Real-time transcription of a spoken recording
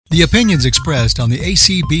The opinions expressed on the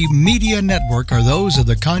ACB Media Network are those of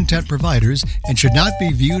the content providers and should not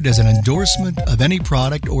be viewed as an endorsement of any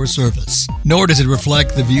product or service. Nor does it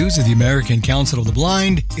reflect the views of the American Council of the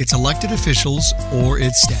Blind, its elected officials, or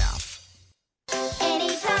its staff.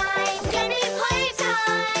 Anytime, give me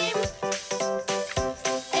playtime.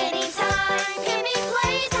 Anytime, give me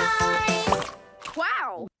playtime.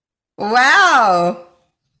 Wow. Wow.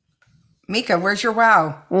 Mika, where's your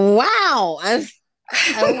wow? Wow.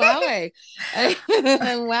 I'm wowing.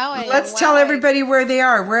 I'm wowing. Let's tell everybody where they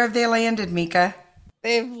are. Where have they landed, Mika?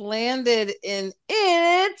 They've landed in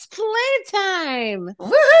It's Playtime.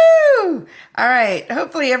 Woohoo! All right.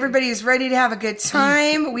 Hopefully everybody's ready to have a good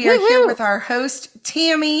time. We are here with our host,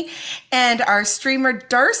 Tammy, and our streamer,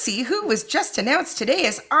 Darcy, who was just announced today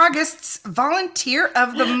as August's Volunteer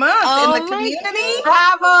of the Month in the community.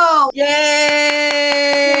 Bravo!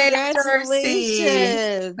 Yay!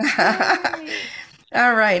 Congratulations. Darcy.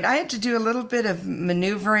 All right. I had to do a little bit of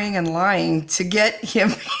maneuvering and lying to get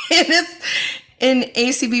him in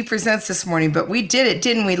ACB Presents this morning, but we did it,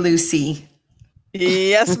 didn't we, Lucy?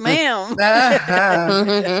 Yes, ma'am.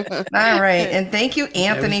 Uh-huh. All right. And thank you,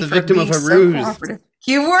 Anthony, for victim being of a so ruse. cooperative.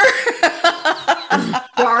 You were.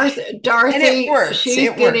 Darcy, And it works. she's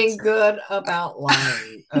It getting works. good about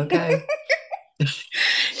lying. Okay.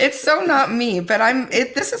 It's so not me, but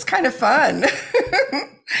this is kind of fun.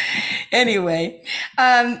 Anyway,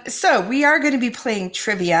 so we are going to be playing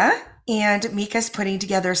trivia, and Mika's putting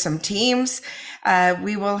together some teams.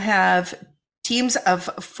 We will have teams of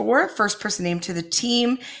 4. First person named to the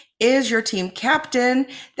team is your team captain.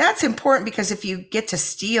 That's important because if you get to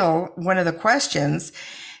steal one of the questions,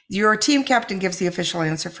 your team captain gives the official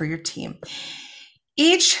answer for your team.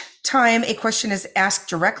 Each time a question is asked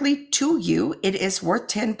directly to you, it is worth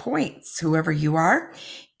 10 points, whoever you are.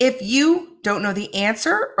 If you don't know the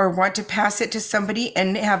answer or want to pass it to somebody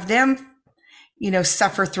and have them,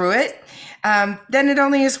 suffer through it, then it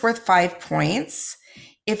only is worth 5 points.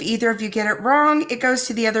 If either of you get it wrong, it goes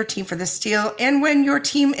to the other team for the steal. And when your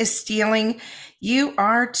team is stealing, you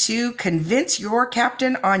are to convince your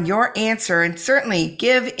captain on your answer and certainly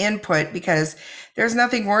give input, because there's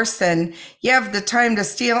nothing worse than you have the time to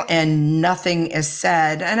steal and nothing is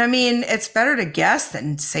said. And I mean, it's better to guess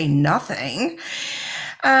than say nothing.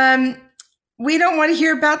 We don't want to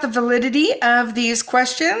hear about the validity of these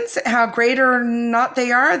questions, how great or not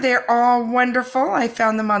they are. They're all wonderful. I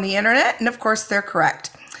found them on the internet, and of course they're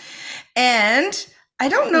correct. And I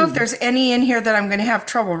don't know if there's any in here that I'm going to have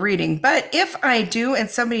trouble reading, but if I do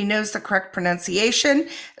and somebody knows the correct pronunciation,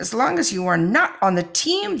 as long as you are not on the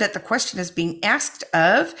team that the question is being asked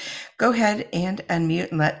of, go ahead and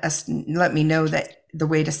unmute and let me know that the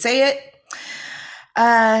way to say it.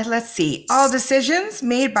 Let's see. All decisions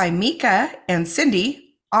made by Mika and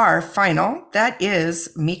Cindy are final. That is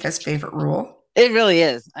Mika's favorite rule. It really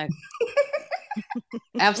is.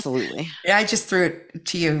 Absolutely. Yeah, I just threw it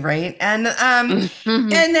to you, right? And and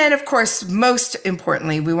then, of course, most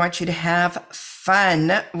importantly, we want you to have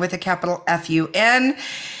fun with a capital F-U-N.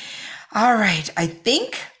 All right. I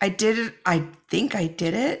think I did it. I think I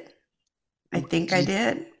did.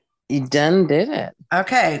 You done did it.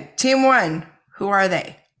 Okay. Team 1. Who are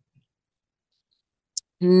they?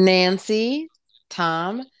 Nancy,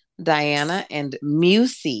 Tom, Diana, and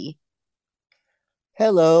Musey.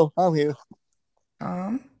 Hello, I'm here.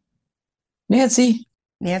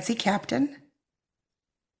 Nancy Captain.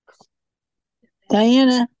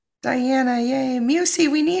 Diana. Yay. Musey,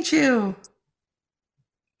 we need you.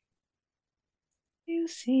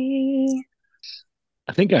 Musey.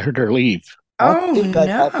 I think I heard her leave. Oh,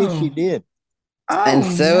 I think she did. Oh, And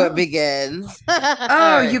so no. it begins.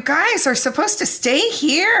 Oh, you guys are supposed to stay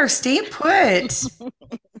here. Stay put.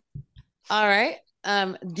 All right.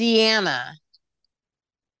 Deanna.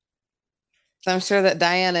 So I'm sure that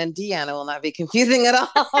Diana and Deanna will not be confusing at all.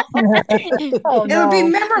 Oh, It'll be no.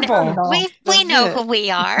 memorable. We know who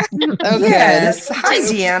we are. Okay. Yes. Hi,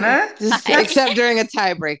 Deanna. Just except during a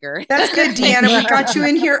tiebreaker. That's good, Deanna. We got you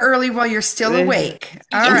in here early while you're still awake.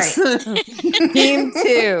 All right. Team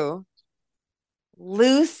 2.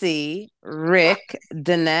 Lucy, Rick,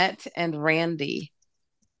 Danette, and Randy.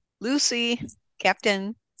 Lucy,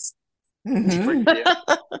 Captain. Mhm.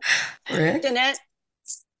 Rick? Danette,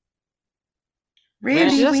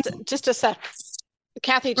 Randy, just a sec.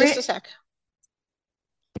 Kathy, Ra- just a sec.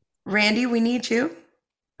 Randy, we need you.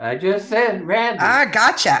 I just said Randy. Ah,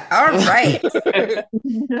 gotcha. All right.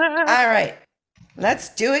 All right. Let's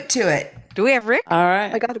do it to it. Do we have Rick? All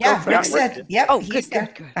right. I got to go Yeah, for Rick it. said, yep. Oh, he's good, there.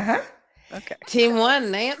 good, good. Uh-huh. Okay. Team 1,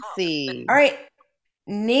 Nancy. All right.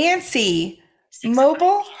 Nancy,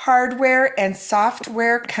 mobile hardware and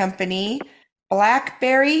software company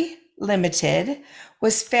BlackBerry Limited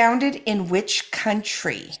was founded in which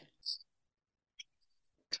country?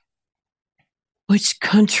 Which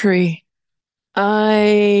country?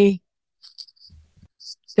 I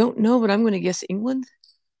don't know, but I'm going to guess England.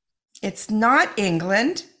 It's not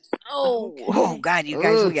England. Oh, God, you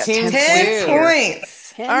guys, Ooh, we got team 10 10 points here.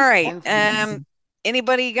 points. All right.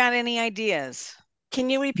 Anybody got any ideas? Can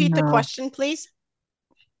you repeat the question, please?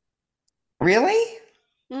 Really?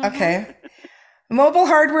 Mhm. Okay. Mobile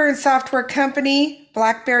hardware and software company,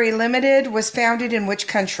 BlackBerry Limited, was founded in which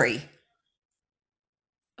country?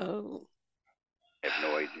 Oh. I have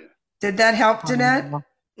no idea. Did that help, Danette? All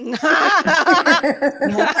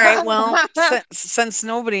right. Well, since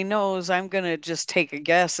nobody knows, I'm going to just take a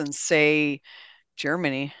guess and say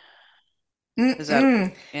Germany. Is that?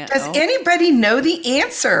 Mm-mm. Yeah. Does Oh. anybody know the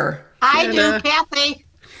answer? I do, Kathy.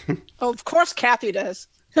 Oh, of course, Kathy does.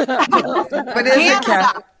 What is it,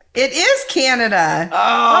 Kat? It is Canada.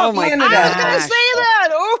 Oh, my Canada. I was going to gosh. say that.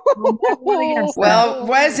 Oh. Well,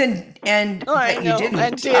 was and I but know. you didn't. I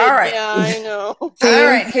did. All right. Yeah, I know. All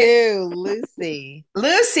right. Two, Lucy.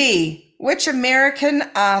 Lucy, which American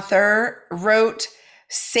author wrote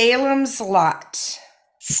Salem's Lot?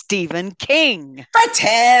 Stephen King. For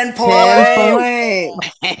 10 points.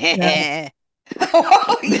 10 points.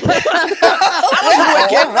 Oh,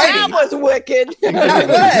 That was wicked.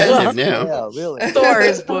 That was. Yeah, really.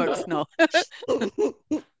 Thor's books. No.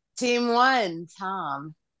 Team 1,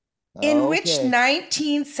 Tom. In which Okay.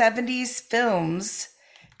 1970s films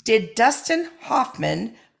did Dustin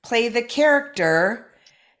Hoffman play the character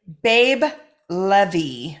Babe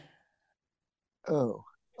Levy? Oh,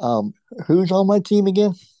 who's on my team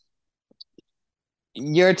again?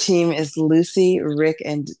 Your team is Lucy, Rick,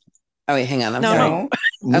 and oh wait, hang on. I'm No, sorry. No.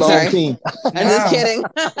 I'm Wrong sorry. team. I'm just No. kidding.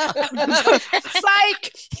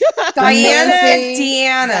 Psych. Diana Nancy,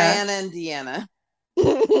 and Deanna. Diana and Deanna.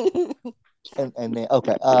 And then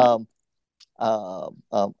okay.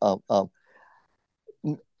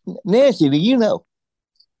 Nancy, do you know?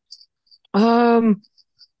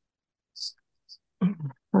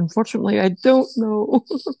 Unfortunately, I don't know.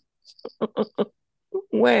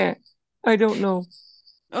 Where? I don't know.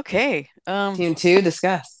 Okay. Team 2,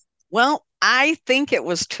 discuss. Well, I think it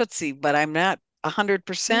was Tootsie, but I'm not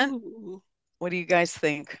 100%. Ooh. What do you guys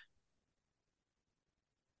think?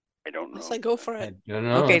 I don't know. I say go for I it. don't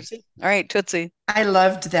know. Okay. All right, Tootsie. I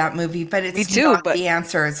loved that movie, but it's Me too, not but the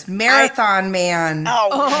answer. It's Marathon Man.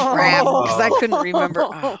 Oh, crap. Because I couldn't remember.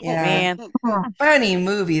 Oh, Yeah. man. Funny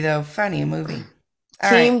movie, though. Funny movie.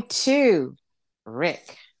 All right. Team 2,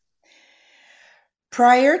 Rick.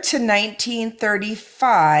 Prior to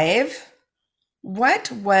 1935,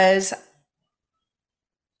 what was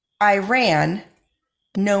Iran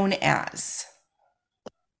known as?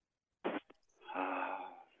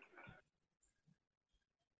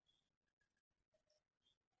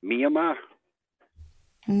 Myanmar.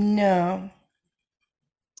 No.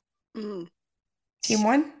 Mm, Team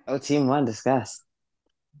 1? Oh, Team 1, discuss.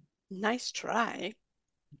 nice try.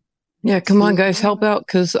 Yeah, come on, guys, help out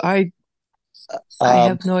because I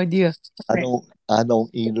have no idea. I don't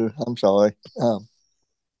either. I'm sorry.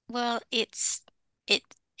 Well, it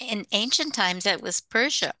in ancient times it was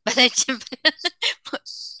Persia, but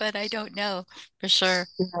I don't know for sure.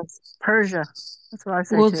 Yes, Persia. That's what I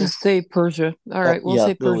say We'll too. just say Persia. All right, we'll yeah,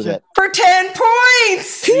 say go with Persia. For 10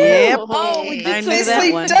 points! Yep. Oh, I knew that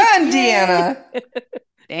Nicely one. done, Deanna.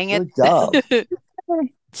 Dang it. Good job.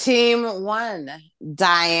 Team 1,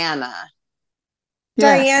 Diana.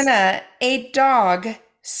 Yes. Diana, a dog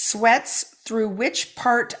sweats through which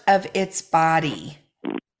part of its body?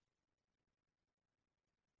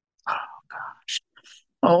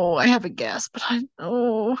 Oh, I have a guess, but I'm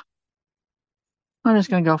just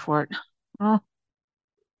gonna go for it. Oh,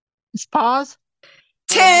 it's paws.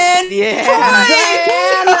 10 Yeah.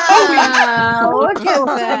 Diana! Look at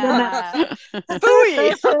that.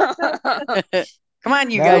 Phooey. Come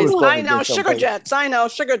on, you Now guys. we're starting I to know get sugar someplace. jets. I know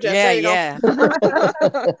sugar jets. Yeah, There you go.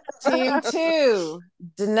 yeah. Team 2,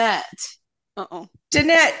 Danette. Uh-oh.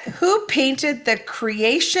 Danette, who painted the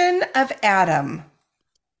creation of Adam?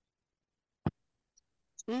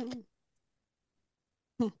 Mm.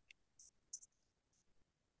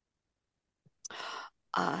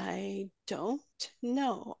 I don't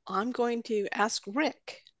know. I'm going to ask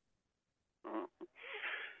Rick.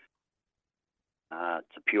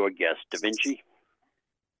 It's a pure guess. Da Vinci.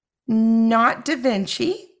 Not Da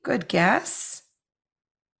Vinci. Good guess.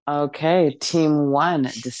 Okay, Team 1,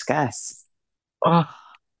 discuss. Oh,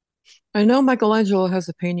 I know Michelangelo has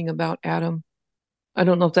a painting about Adam. I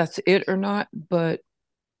don't know if that's it or not, but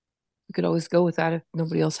we could always go with that if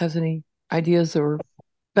nobody else has any ideas or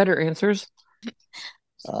better answers.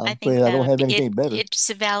 I I'm think afraid I don't have anything better. it's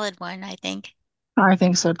a valid one, I think. I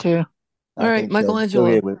think so too. All right, think so. Michelangelo. Go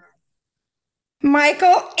ahead with it.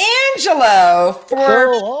 Michelangelo for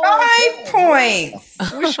Oh, 5 points.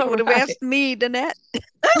 Wish you would have Alright. asked me, Danette.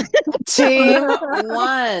 Team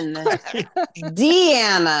 1.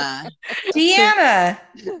 Deanna. Deanna,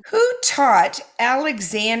 who taught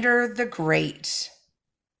Alexander the Great?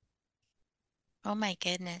 Oh my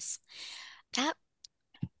goodness.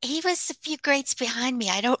 He was a few grades behind me.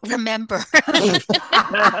 I don't remember.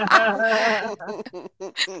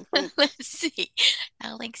 Let's see.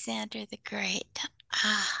 Alexander the Great.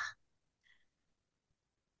 I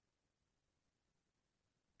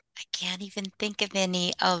can't even think of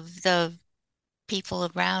any of the people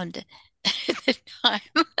around at the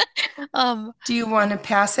time. Do you want to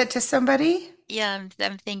pass it to somebody? Yeah,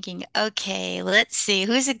 I'm thinking, okay, let's see.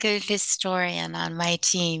 Who's a good historian on my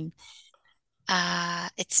team?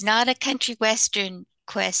 It's not a country western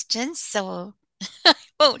question, so I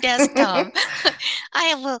won't ask Tom.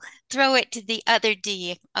 I will throw it to the other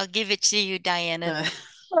D. I'll give it to you, Diana.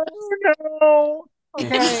 Oh no.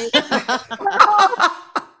 Okay.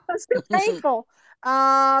 That's too painful.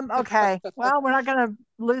 Okay. Well, we're not gonna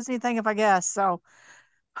lose anything if I guess. So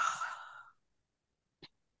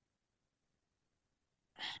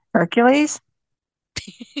Hercules?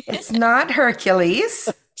 It's not Hercules.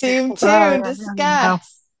 Team 2, Sorry,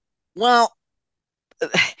 discuss. Well,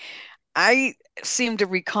 I seem to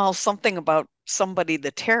recall something about somebody the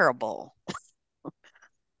terrible.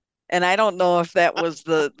 And I don't know if that was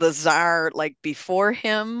the Tsar like before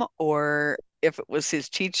him or if it was his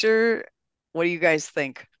teacher. What do you guys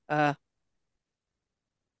think? I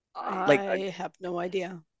Like have no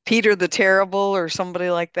idea. Peter the Terrible or somebody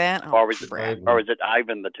like that? Oh, Or is crap. it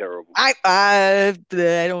Ivan the Terrible? I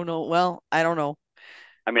don't know. Well, I don't know.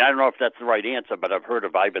 I mean, I don't know if that's the right answer, but I've heard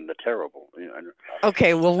of Ivan the Terrible.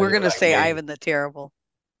 Okay, well, we're going to say Ivan the Terrible.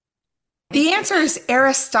 The answer is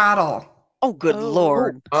Aristotle. Oh, good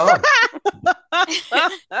Lord.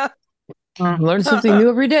 Learn something new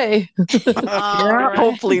every day.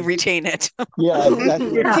 Hopefully retain it. Yeah,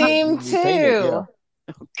 exactly. Team Retain it,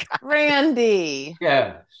 2. Randy.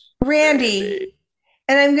 Yeah. Randy.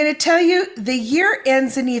 And I'm going to tell you the year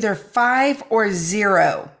ends in either 5 or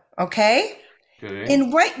 0. Okay? Okay. In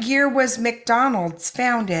what year was McDonald's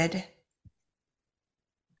founded?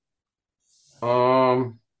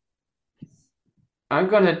 I'm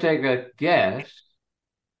gonna take a guess.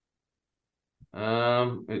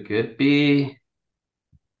 It could be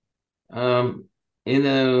in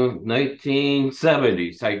the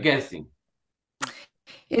 1970s, I'm guessing.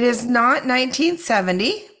 It is not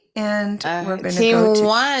 1970. And we're going to Team go to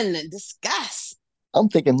 1, discuss. I'm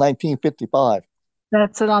thinking 1955.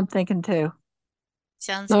 That's what I'm thinking too.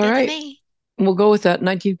 Sounds All good right. to me. We'll go with that.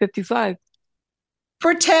 1955.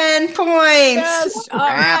 for 10 points. Yes,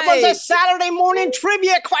 that was a Saturday morning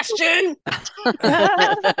trivia question.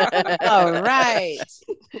 All right.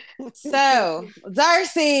 So,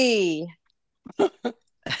 Darcy.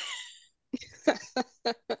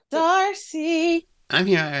 Darcy. I'm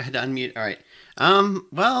here. I had to unmute. All right.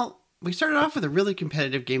 Well, we started off with a really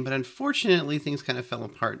competitive game, but unfortunately things kind of fell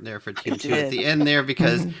apart there for Team 2 at the end there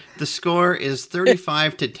because the score is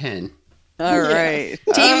 35-10. All right.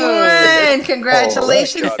 Team 1,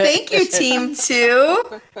 congratulations. Thank you, Team 2.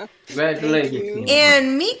 Congratulations.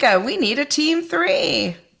 And Mika, we need a Team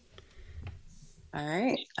 3. All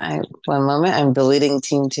right. One moment. I'm deleting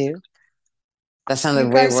Team 2. That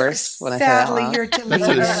sounded way worse when I said that. Sadly, you're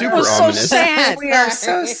deleted. That's super so ominous. sad. We are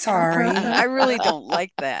so sorry. I really don't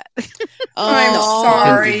like that. I'm Oh,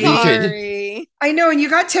 sorry. sorry. I know, and you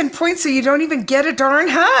got 10 points, so you don't even get a darn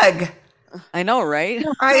hug. I know, right?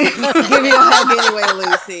 I give you a hug anyway,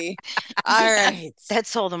 Lucy. All right.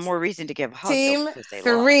 That's all the more reason to give a hug. Team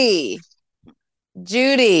 3.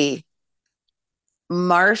 Judy.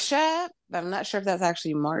 Marsha. I'm not sure if that's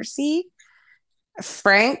actually Marcy.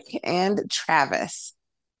 Frank and Travis.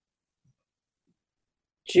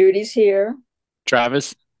 Judy's here.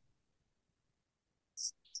 Travis.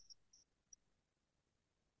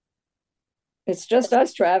 It's just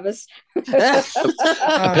us, Travis.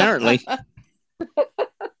 Apparently.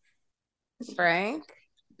 Frank.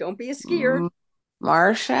 Don't be a skier.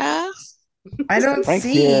 Marsha. I don't Frank's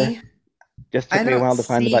see. here. Just took I me a don't while to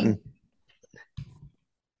find the see. button.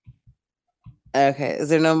 Okay. Is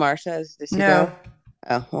there no Marsha? Did she No. go?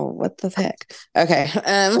 Oh, well, what the heck? Okay.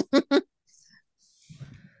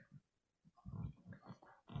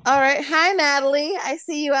 All right. Hi, Natalie. I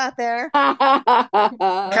see you out there. Come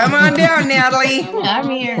on down, Natalie. I'm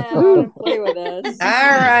here. Play with us.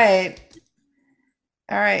 All right.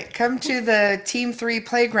 All right. Come to the Team 3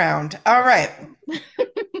 playground. All right.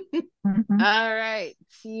 All right.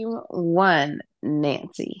 Team 1,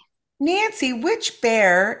 Nancy. Nancy, which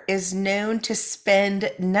bear is known to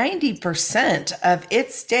spend 90% of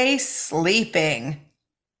its day sleeping?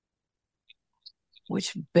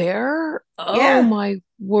 Which bear? Oh Yeah. my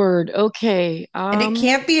word. Okay. And it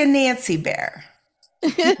can't be a Nancy bear.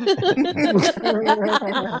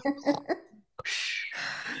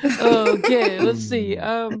 Okay, let's see.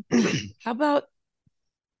 How about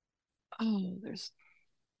there's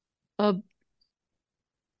a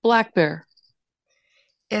black bear.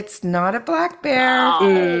 It's not a black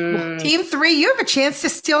bear. Team 3, you have a chance to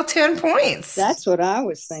steal 10 points. That's what I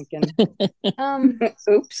was thinking.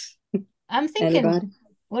 Oops. I'm thinking, Anybody?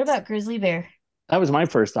 what about grizzly bear? That was my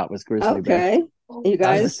first thought was grizzly bear. Okay. You I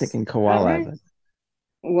guys. was thinking koala. All right. But...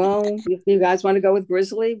 Well, if you guys want to go with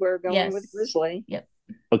grizzly, we're going Yes. with grizzly. Yep.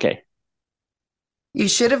 Okay. You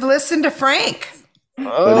should have listened to Frank.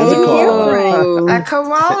 Oh. A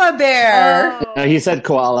koala bear. No, he said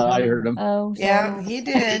koala. I heard him. Oh, Yeah, he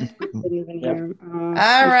did. Didn't even hear him.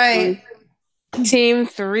 All right. Team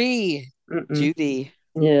 3, Judy.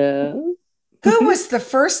 Yeah. Who was the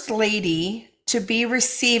first lady to be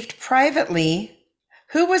received privately?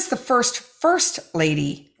 Who was the first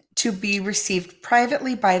lady to be received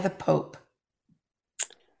privately by the Pope?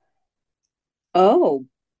 Oh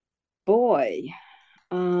boy.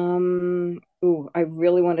 I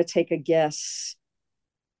really want to take a guess.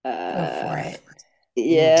 Go for it.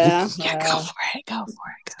 Yeah. Go for it. Go for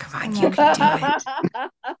it. Come on, you can do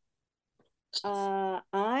it.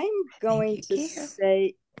 I'm going to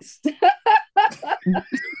say.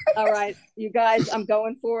 All right, you guys, I'm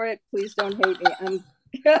going for it. Please don't hate me.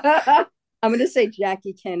 I'm going to say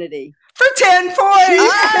Jackie Kennedy. For 10 points.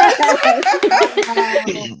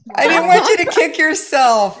 I didn't want you to kick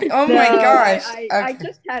yourself. Oh my gosh. I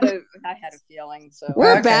just had a feeling. So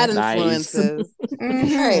We're bad influences. All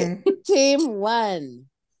right. Mhm. Team 1,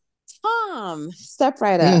 Tom. Step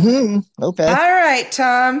right up. Okay. All right,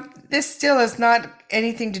 Tom. This still is not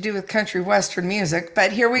anything to do with country western music,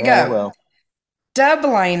 but here we go. Well.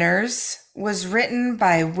 Dubliners was written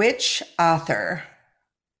by which author?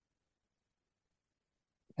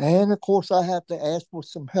 And of course, I have to ask for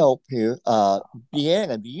some help here.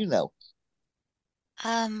 Deanna, do you know?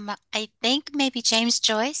 I think maybe James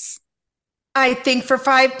Joyce. I think for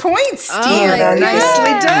 5 points, Oh Deanna. my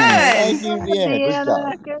Nicely done. Thank you,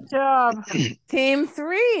 Deanna. Good job. Good job. Team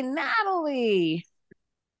 3, Natalie.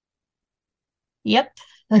 Yep.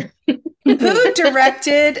 Who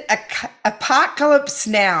directed Apocalypse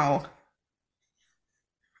Now?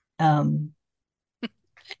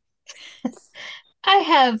 I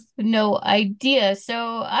have no idea,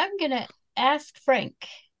 so I'm gonna ask Frank.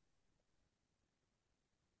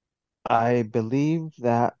 I believe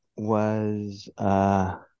that was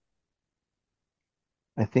I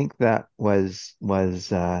think that was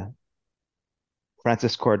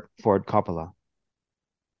Francis Ford Coppola.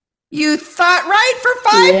 You thought right for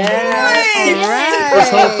 5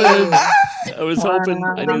 points. I was hoping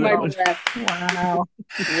I knew that one. Wow.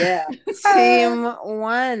 Yeah. Team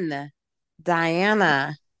 1,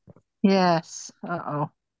 Diana. Yes. Uh-oh.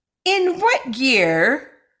 In what year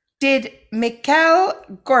did Mikhail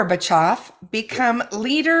Gorbachev become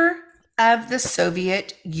leader of the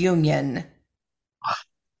Soviet Union?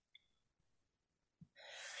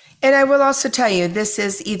 And I will also tell you, this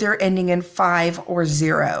is either ending in 5 or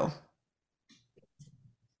 0.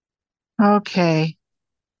 Okay.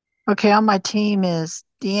 Okay, on my team is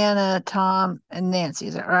Deanna, Tom, and Nancy.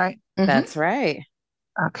 Is that right? That's right.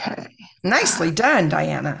 Okay. Nicely done,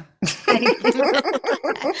 Diana. Wish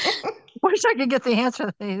I could get the answer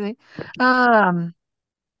that easy.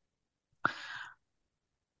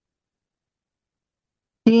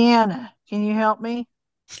 Deanna, can you help me?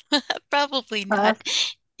 Probably not.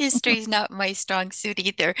 History's not my strong suit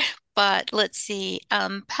either. But let's see.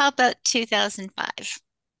 How about 2005?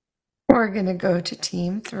 We're going to go to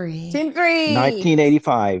Team 3. Team 3.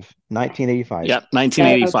 1985. 1985. Yep,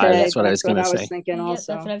 1985. Okay, That's what I was going to say. Thinking Yep,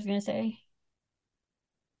 also. that's what I was gonna say.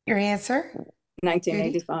 Your answer?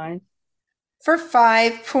 1985. For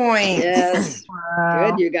 5 points. Yes. Wow.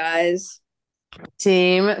 Good, you guys.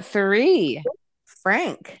 Team 3,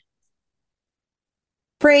 Frank.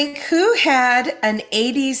 Frank, who had an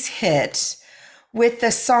 80s hit with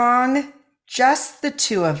the song Just the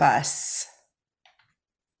Two of Us?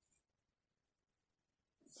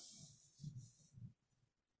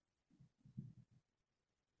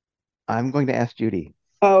 I'm going to ask Judy.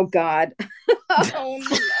 Oh God. Oh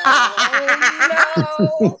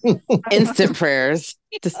no. Instant prayers.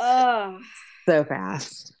 Just Oh, so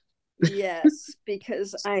fast. yes,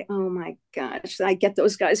 because oh my gosh, I get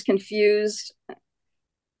those guys confused.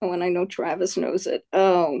 when I know Travis knows it.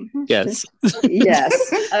 Oh, Yes. yes.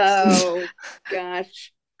 Oh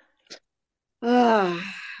gosh. Oh,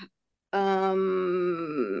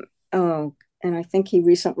 and I think he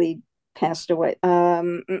recently passed away.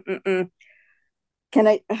 Can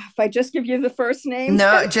I, if I just give you the first name?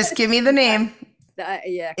 No, just give me the name.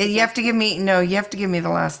 Yeah. You have to give me the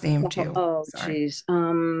last name too. Oh, geez.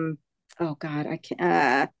 Oh God, I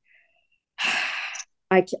can't.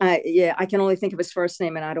 I can only think of his first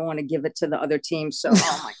name, and I don't want to give it to the other team. So,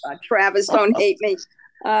 oh my God, Travis, don't hate me.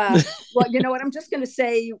 Well, you know what? I'm just going to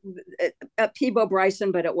say Peebo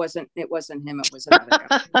Bryson, but it wasn't him. It was another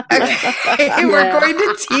guy. Okay, we're going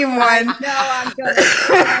to team one. No, I'm going.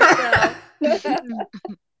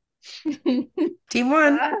 Team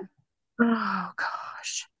one. Oh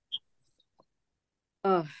gosh.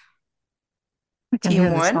 Oh. I can Team hear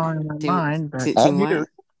the one? song in my mind, but I'm here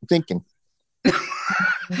thinking.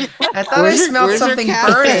 I thought I smelled something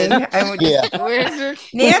burning. Yeah.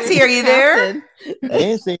 Nancy, are you there?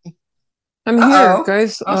 Nancy. I'm here,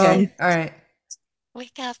 guys. Okay, all right.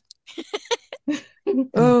 Wake up.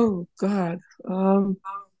 Oh God.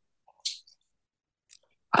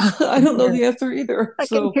 I don't know the answer either. I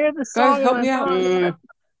So, can hear the song guys, help in me my out. mind.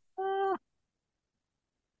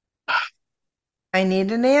 I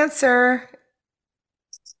need an answer.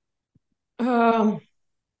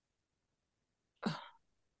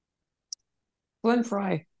 Glenn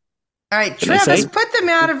Fry. All right, Can I Travis, say? put them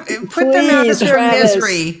out of their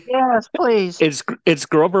misery. Yes, please. It's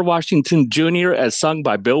Grover Washington Jr. as sung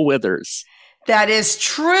by Bill Withers. That is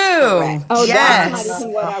true. Oh, yes. that's not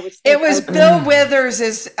even what I was It thinking. was Bill Withers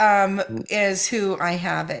is who I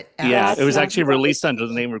have it as. Yeah, it was actually released under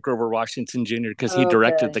the name of Grover Washington Jr. because he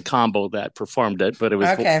directed the combo that performed it, but it was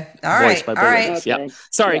Okay. All voiced right. by Bill Withers. Okay. Yeah.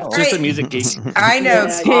 Sorry, All just a right. music geek. I know.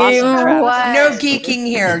 Yeah, No geeking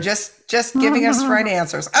here. Just giving us right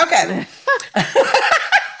answers. Okay.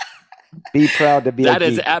 Be proud to be That a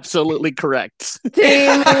is geek. absolutely correct.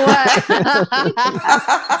 Team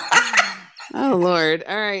Oh Lord.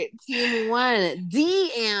 All right. Team one.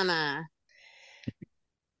 Deanna.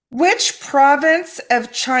 Which province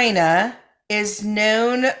of China is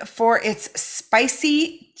known for its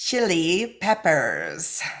spicy chili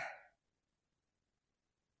peppers?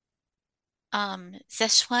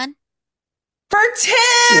 Szechuan. For 10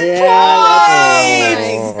 Oh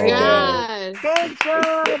points! my God. Good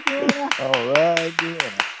job, Deanna. All right,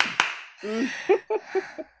 yeah.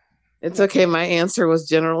 It's okay. My answer was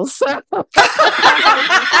General Tso.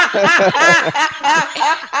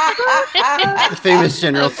 The famous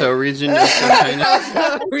General Tso region of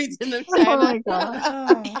China. Region of Oh China. my God.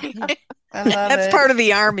 I love That's it. part of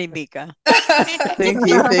the army, Mika. Thank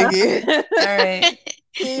you. Thank you. All right.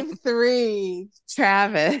 Team three.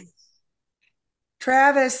 Travis.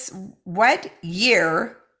 Travis, what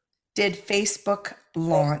year did Facebook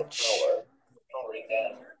launch?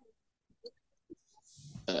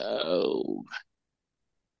 Oh.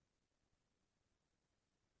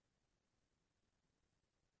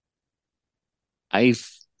 I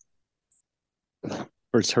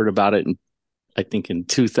first heard about it I think in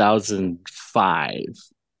 2005.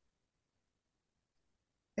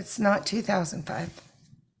 It's not 2005.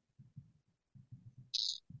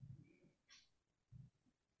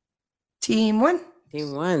 Team one.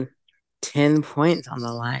 Team one. 10 points on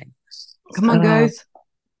the line. Come on, guys.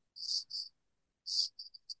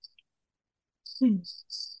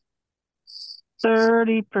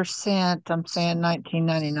 30%. I'm saying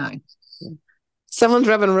 1999. Someone's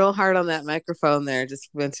rubbing real hard on that microphone there. Just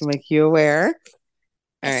want to make you aware.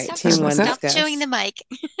 All right, team one. Stop discuss. chewing the mic.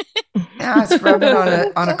 Yeah, it's rubbing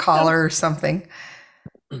on a collar or something.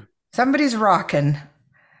 Somebody's rocking.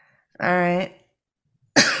 All right.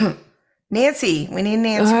 Nancy, we need an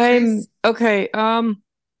answer. please. Okay. Fine.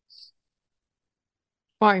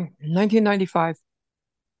 1995.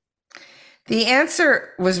 The answer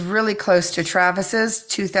was really close to Travis's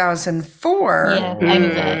 2004. Yeah, I knew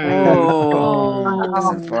that.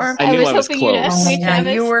 2004. I knew I was hoping you'd ask me, close. Yeah,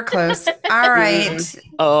 Travis. you were close. All right.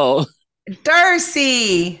 Oh.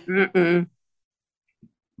 Darcy. We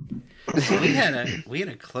had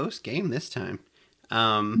a close game this time.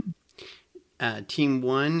 Team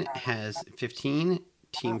one has 15.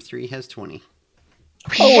 Team three has 20.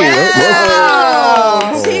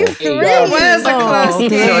 Wow. Team That three. was a close So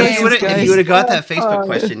game. if you would have got that Facebook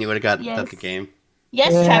question, you would have got Yes. the game.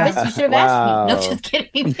 Yes, Yeah. Travis, you should have asked me. No, Wow. just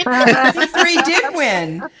kidding. Team three did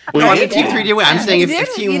win. We No, I won. mean, Team three did win. I'm saying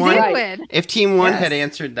if Team one win. if Team one Yes. had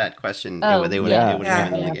answered that question, Oh, they would yeah. have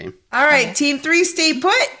given them the game. All right, Team three, stay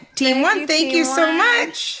put. Team one, thank you so Team one.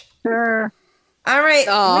 much. Sure. All right,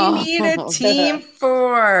 Oh. we need a team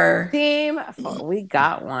 4. Team 4. We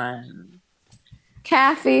got one.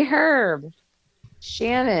 Kathy, Herb,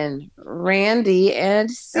 Shannon, Randy, and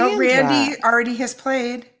Sandra. Oh, Randy already has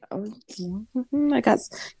played. I got.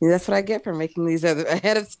 That's what I get for making these other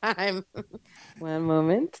ahead of time. One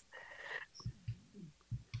moment.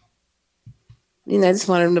 I just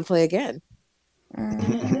wanted him to play again.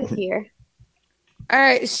 Here. All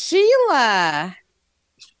right, Sheila.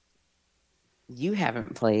 You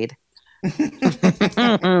haven't played.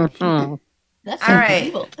 That's All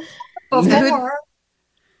right. Before.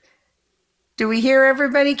 Do we hear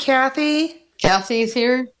everybody? Kathy? Kathy's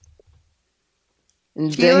here.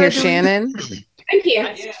 And Sheila, hear do we- Shannon. I'm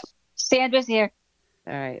here. Sandra's here.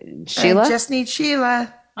 All right, Sheila? Sheila. Just need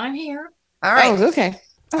Sheila. I'm here. All right. Oh, okay.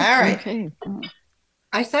 All right. Okay.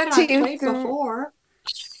 I said I Team played three. before.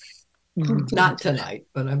 Not tonight,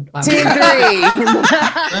 but I'm Team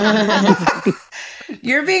 3.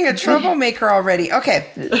 You're being a troublemaker already. Okay.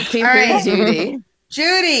 Team All 3, right. Judy.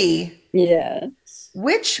 Judy, Yeah.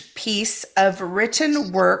 which piece of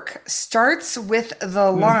written work starts with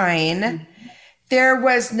the line, "There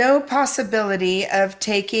was no possibility of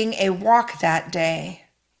taking a walk that day"?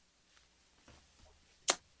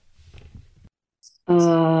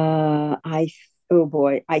 Oh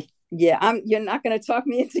boy. You're not going to talk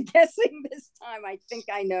me into guessing this time. I think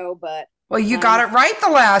I know, but. Well, you got it right the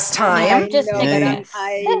last I time. know, but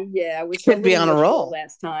I was Could be on a little roll.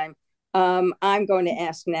 last time. I'm going to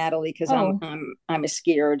ask Natalie because I'm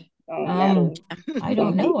scared. Oh, Natalie. I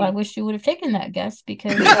don't know. I wish you would have taken that guess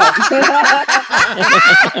because Let's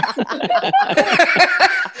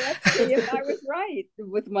see if I was right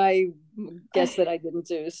with my guess that I didn't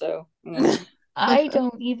do. So I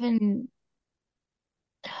can't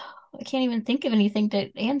even think of anything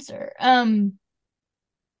to answer.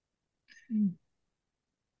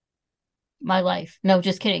 My life. No,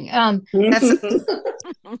 just kidding. That's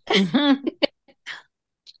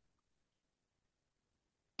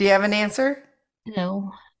Do you have an answer?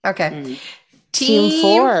 No. Okay. Team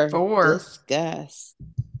 4. 4. Discuss.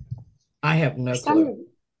 I have no clue.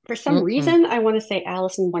 For some reason, I want to say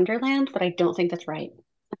Alice in Wonderland, but I don't think that's right.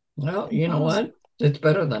 Well, you know what? It's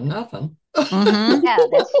better than nothing. Yeah,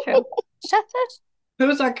 that's true.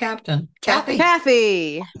 Who's our captain?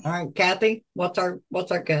 Kathy. All right, Kathy. What's our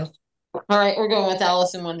guess? All right, we're going with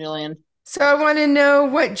Alice in Wonderland. So I want to know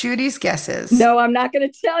what Judy's guess is. no, I'm not going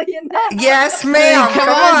to tell you that. Yes, ma'am. Come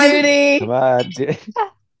on, Judy. Come on, dude.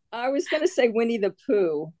 I was going to say Winnie the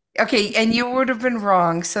Pooh. Okay, and you would have been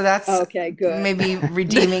wrong, so that's Okay, good. maybe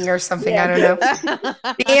redeeming or something. Yeah, I don't know.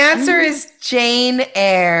 The answer is Jane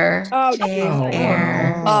Eyre. Oh, Jane geez,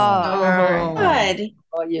 Eyre. Oh, Good.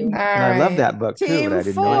 Oh, you. All I love right. that book too, Team but I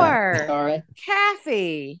didn't know that. 4. Sorry.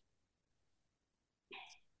 Kathy.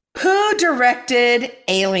 Who directed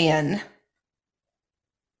Alien?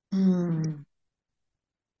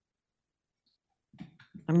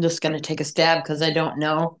 I'm just going to take a stab because I don't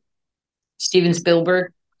know. Steven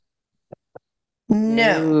Spielberg.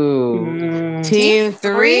 No. Ooh. Team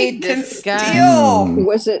 3. can Discuss. steal.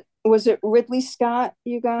 Was it Ridley Scott?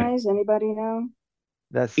 You guys? Anybody know?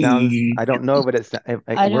 That sounds. I don't know, but it I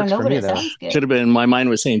don't works know, for but me it though. sounds good. Should have been. My mind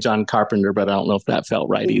was saying John Carpenter, but I don't know if that felt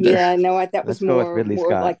right either. Yeah, no, that was Let's go with more Ridley more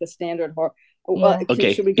Scott. like the standard horror. Yeah.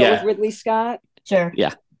 Okay, Should we go yeah. with Ridley Scott? Sure.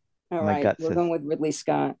 Yeah. All My right, gut we're says- going with Ridley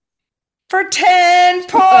Scott. For 10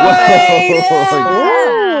 points.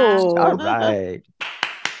 Ooh. All right.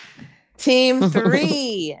 Team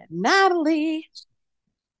 3. Natalie.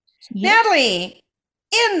 Natalie,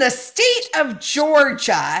 in the state of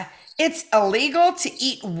Georgia, it's illegal to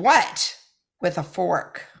eat what with a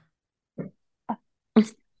fork?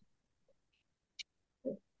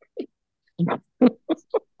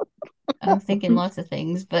 I'm thinking lots of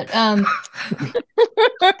things, but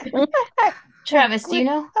Travis, do you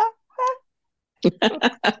know?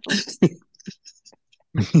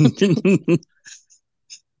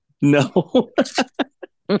 No.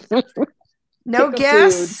 No Pick a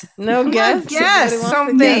guess? No Come guess. on, guess Somebody wants to guess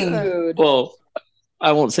something. Food. Well,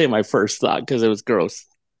 I won't say my first thought because it was gross.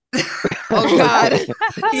 Oh God.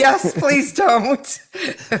 Yes, please don't.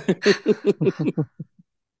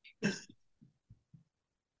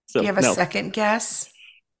 So, Do you have a no. second guess?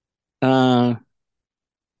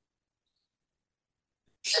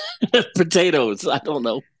 Potatoes. I don't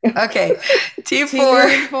know. Okay. Team Team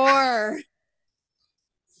 4.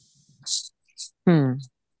 4.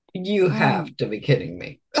 You have to be kidding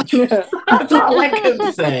me. That's all I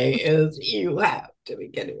can say is you have to be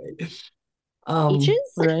kidding me. Peaches?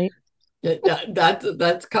 Right.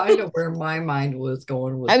 That's kind of where my mind was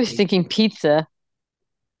going with. I was thinking pizza.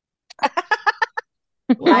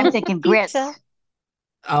 I'm thinking grits.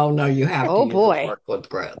 Oh no, you have Oh, to use boy. a fork with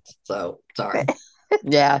grits. So sorry.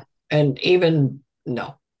 Yeah. And even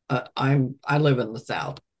no, I live in the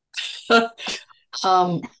South.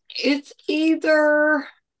 It's either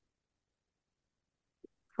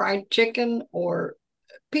fried chicken or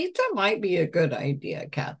pizza might be a good idea,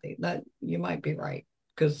 Kathy. That you might be right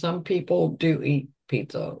because some people do eat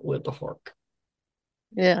pizza with a fork.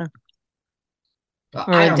 Yeah. So All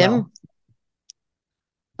I right, don't then. know.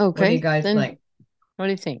 What do Okay. you guys then think? What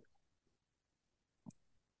do you think?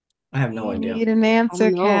 I have no idea. Need an answer,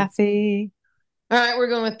 no. Kathy. All right, we're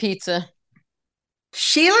going with pizza.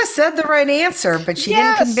 Sheila said the right answer, but she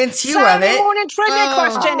didn't Yes, convince you Saturday of it. morning trivia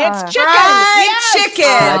question. Ah. It's chicken. Fried Yes.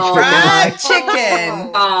 chicken. Fried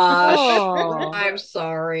chicken. Gosh, Oh. I'm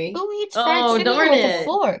sorry. Who eats fried Oh, chicken darn with a it.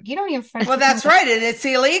 fork? You don't eat fried Well, chicken that's with a right, and it's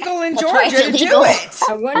illegal in That's right, Georgia it's to do illegal. it.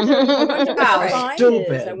 I wonder what How the fine is.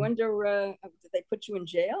 stupid. I wonder, did they put you in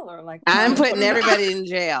jail or like? I'm fine? putting everybody in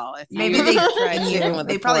jail. If Maybe you they try chicken with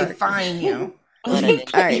they a probably fork. fine you. All right.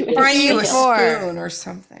 Fine you a Team 4. spoon or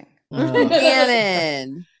something.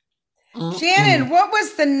 Shannon. Shannon, what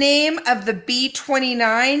was the name of the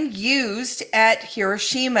B-29 used at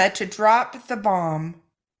Hiroshima to drop the bomb?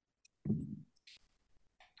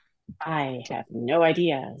 I have no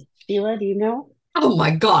idea. Sheila, do you know? Oh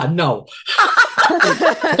my God, no.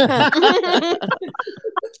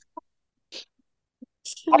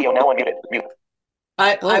 Audio now unmuted. Mute.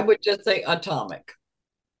 I would just say atomic.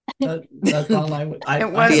 That's all I would.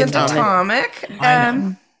 It wasn't atomic. I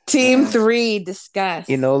know. Team 3, discuss.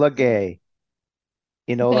 Enola Gay.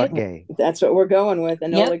 Enola Gay. That's what we're going with.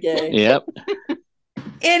 Enola Gay. Yep.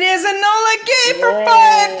 It is Enola Gay for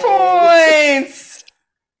 5 points.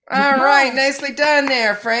 All right, nicely done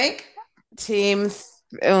there, Frank. Team,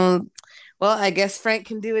 well, I guess Frank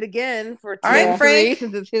can do it again for All team right, 3 Frank,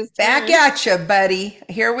 since it's his back turn. at you, buddy.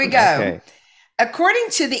 Here we go. Okay. According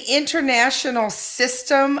to the International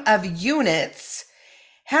System of Units,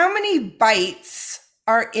 how many bytes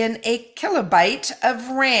are in a kilobyte of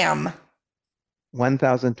RAM?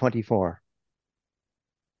 1,024.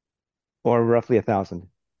 Or roughly 1,000.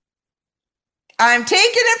 I'm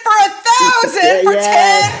taking it for 1,000 for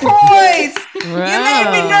Yeah. 10 points. You made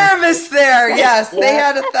me Wow. nervous there. Yes, they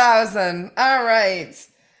Yeah. had 1,000. All right.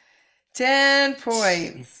 10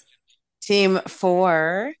 points. Team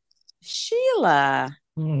 4, Sheila.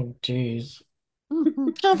 Oh, geez.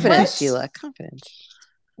 Confidence, What? Sheila. Confidence.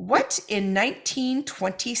 What in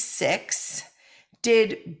 1926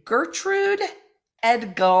 did Gertrude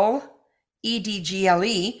Edgle,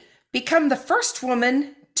 Edgle, become the first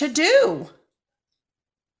woman to do?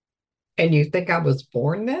 And you think I was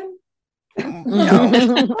born then? No.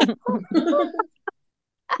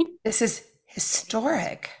 This is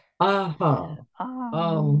historic. Uh-huh.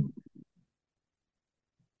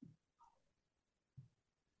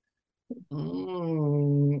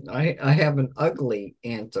 I have an ugly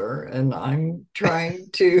answer, and I'm trying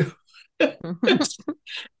to.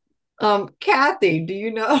 Kathy, do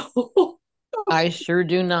you know? I sure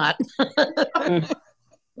do not. I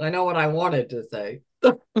know what I wanted to say.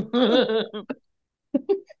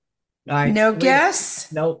 No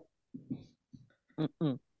guess? Nope.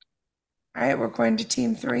 All right, we're going to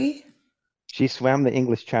team 3. She swam the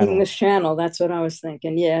English Channel. English Channel. That's what I was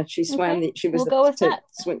thinking. Yeah, she swam Okay, the. She was we'll the go with that.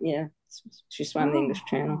 Yeah, she swam the English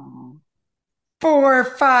Channel. For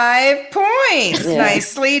 5 points. Yeah.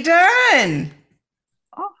 Nicely done.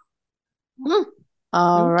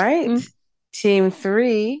 All right. Team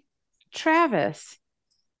 3, Travis.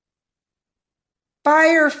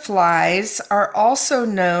 Fireflies are also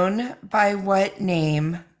known by what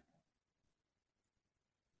name?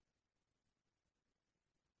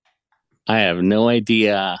 I have no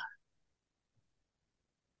idea.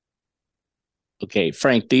 Okay,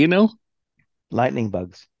 Frank, do you know? Lightning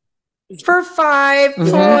bugs. For 5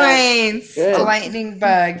 points. Good. A lightning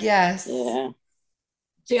bug, yes. Yeah.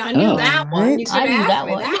 See, I knew Oh. that one. You could I knew ask that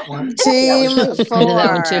me one. that one. Team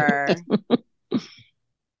that one too. 4.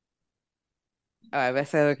 Oh, I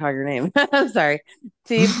guess I would call your name. I'm sorry.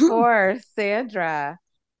 Team 4, Sandra.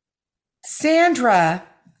 Sandra,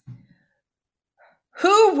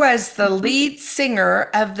 who was the lead singer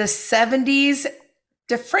of the 70s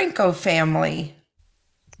DeFranco family?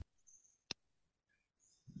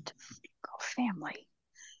 family.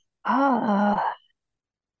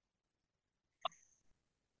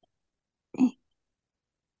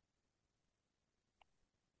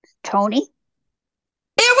 Tony?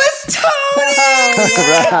 It was Tony!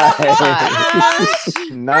 Right. For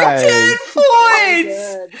 10 Nice. points!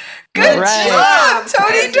 Good Right. job,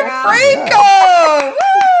 Tony Good job. DeFranco!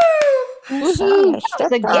 Woo!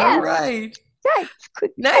 The All guess. right.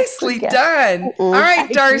 Nicely done. All right,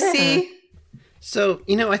 Darcy. So,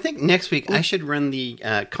 I think next week I should run the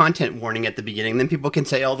content warning at the beginning. Then people can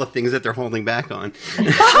say all the things that they're holding back on.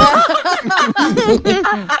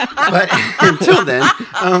 But until then,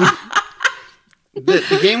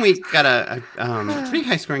 the game we got a pretty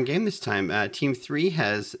high scoring game this time. Team 3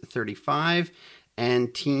 has 35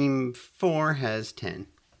 and Team 4 has 10.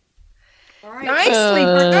 Nicely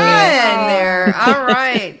done there. All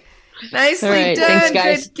right. Nicely right. done. Thanks,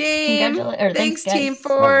 guys. Good game. Thanks, Team guys.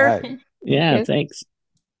 4. Yeah, thanks.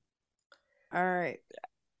 All right.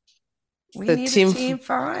 We So need team- a Team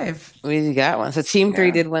 5. We got one. So Team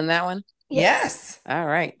 3 did win that one? Yes. All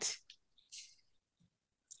right.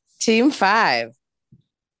 Team 5,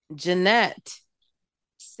 Jeanette,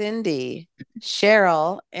 Cindy,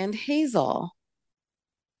 Cheryl, and Hazel.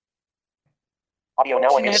 Audio now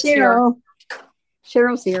Jeanette's Cheryl.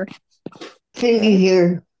 Cheryl's here. Cindy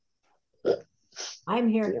here. I'm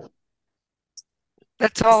here.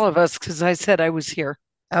 That's all of us because I said I was here.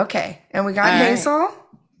 Okay. And we got All right. Hazel?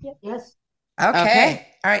 Yes. Okay.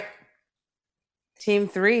 All right. Team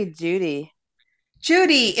 3, Judy.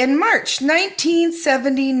 Judy, in March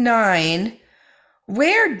 1979,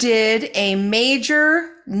 where did a major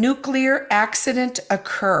nuclear accident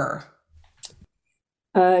occur?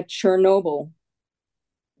 Chernobyl.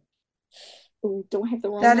 Ooh, do I have the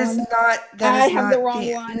wrong That one? is not. That I is have not the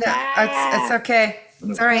wrong one. No, it's okay.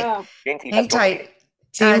 It's all right. Ah. Hang tight.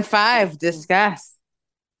 Team 5, discuss.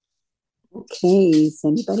 Okay. Does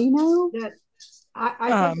anybody know?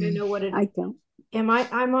 I think I know what it is. I don't. I'm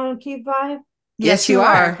on Team 5? Yes, you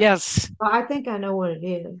are. Yes. I think I know what it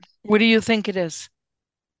is. What do you think it is?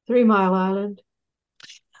 3 Mile Island.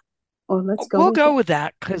 Oh, let's go. We'll with go it. with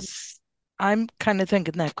that because I'm kind of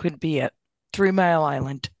thinking that could be it. 3 Mile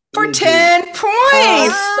Island. For 10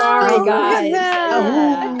 points. Sorry, guys.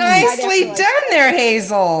 Nicely done there,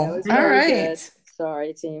 Hazel. That was All very right. good.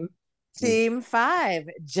 Sorry, team. Team 5,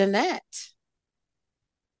 Jeanette.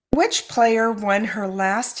 Which player won her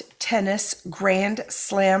last tennis Grand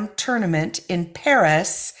Slam tournament in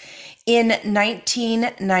Paris in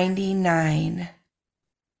 1999?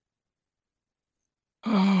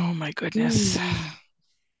 Oh my goodness.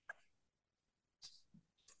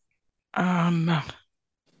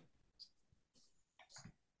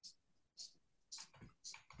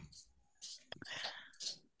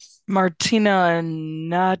 Martina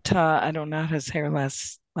Nata. I don't know how to say her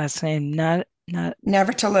last name. Not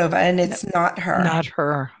Navratilova, and it's not her. Not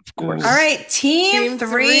her, of course. All right, team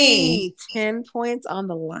 3. 10 points on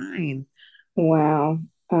the line. Wow.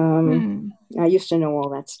 I used to know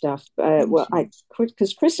all that stuff.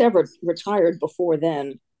 Because Chris Everett retired before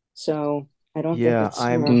then, so I don't Yeah, think it's.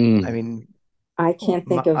 I mean, I can't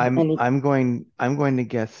think of any. I'm going to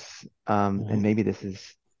guess, and maybe this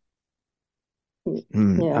is.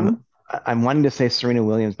 Yeah. I'm wanting to say Serena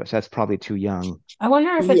Williams, but that's probably too young. I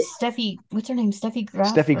wonder if it's Steffi. What's her name? Steffi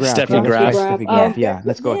Graf? Steffi Graf. Steffi Graf. Steffi Graf. Yeah,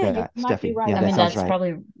 let's go with that. you might be Steffi. right. Yeah, I that mean, sounds that's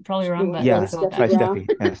right. probably wrong, but Yeah, let's go with try that. Steffi.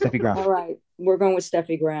 Yeah, Steffi Graf. All right, we're going with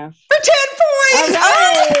Steffi Graf. For 10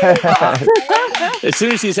 points. As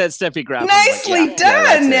soon as she said Steffi Graf, Nicely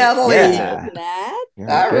done, Natalie. Yeah.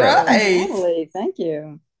 All right. Natalie, thank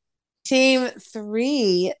you. Team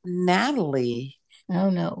 3, Natalie. Oh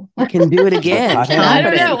no. You can do it again. I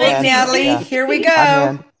don't know. Wait, Natalie, Yeah. here we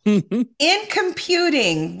go. In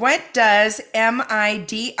computing, what does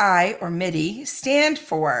MIDI or MIDI stand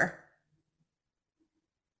for?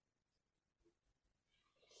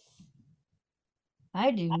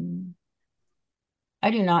 I do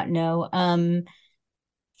not know.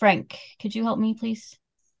 Frank, could you help me, please?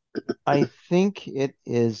 I think it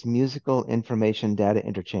is musical information data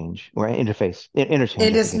interchange or interface. Interchange.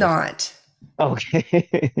 It I is think not.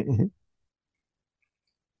 Okay.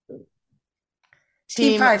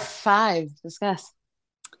 Team 5, discuss.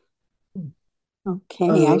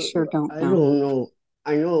 Okay, I sure don't I know. don't know.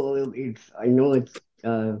 I know it's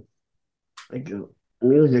like a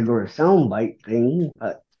music or a soundbite thing,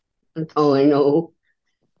 but that's all I know.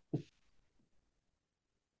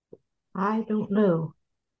 I don't know.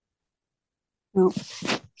 No.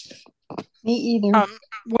 Me either.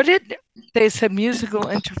 What did they said? Musical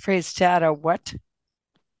interface data. What?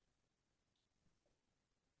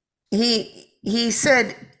 He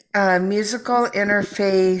said musical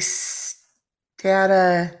interface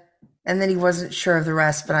data, and then he wasn't sure of the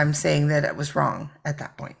rest, but I'm saying that it was wrong at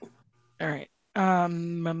that point. All right. I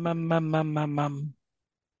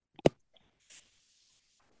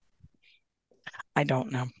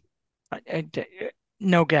don't know.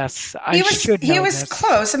 No guess. I He was should know this.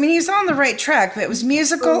 close. I mean, he's on the right track, but it was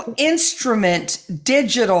musical instrument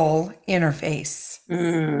digital interface.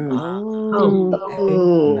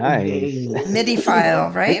 Oh, Nice. MIDI file,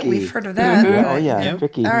 right? Tricky. We've heard of that. Yeah, but- oh yeah, Yep.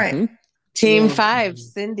 tricky. All right. Team 5,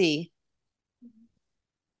 Cindy.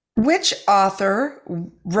 Which author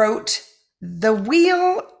wrote The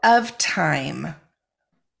Wheel of Time?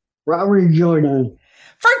 Robert Jordan.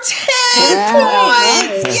 For 10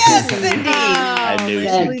 points! Yes, Cindy! I knew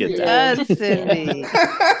she'd get that. Yes, Cindy.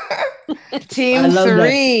 I Team love that 3,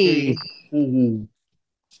 series. Mhm.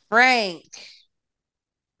 Frank.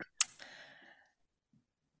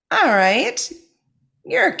 All right.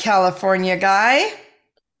 You're a California guy.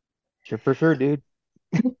 Sure, for sure, dude.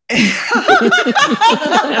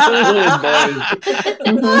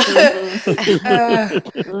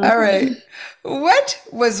 All right. What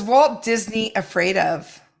was Walt Disney afraid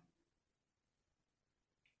of?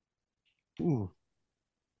 Ooh.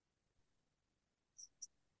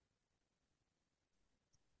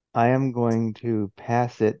 I am going to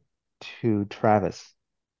pass it to Travis.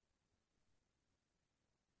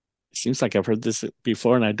 Seems like I've heard this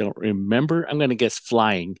before and I don't remember. I'm going to guess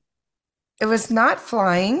flying. It was not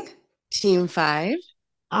flying. Team 5.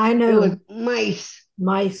 I It know. was mice.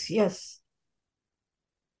 Mice, yes.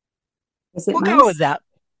 Is it We'll mice? go with that.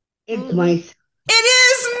 It's mice. It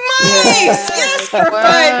is mice! Yes, for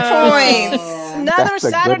 5 points. Another That's a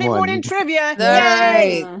good Saturday one. morning trivia. All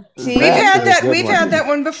right. We've Team, had a that. good We've one. had that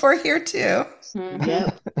one before here too.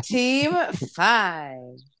 Yep. Team 5.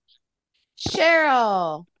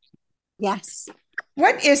 Cheryl. Yes.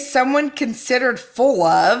 What is someone considered full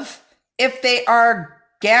of if they are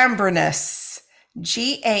gambrinous?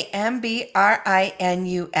 GAMBRINUS.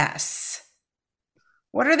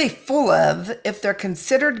 What are they full of if they're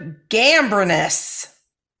considered gambrinous?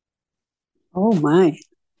 Oh my.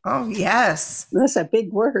 Oh, yes. That's a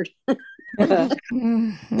big word.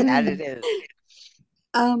 Mhm. That it is.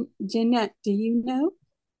 Jeanette, do you know?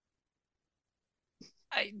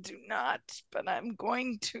 I do not, but I'm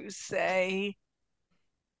going to say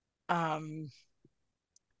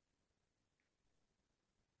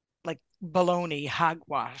like baloney,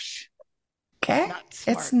 hogwash. Okay. Not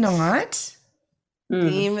It's smarts. not.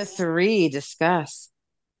 Team 3, discuss.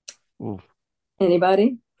 Ooh.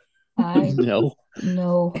 Anybody? I No.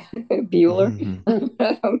 no. Bueller?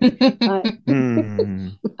 Hmm.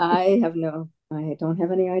 I don't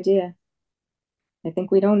have any idea. I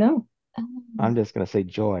think we don't know. I'm just gonna say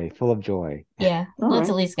joy, full of joy. Yeah, All let's right.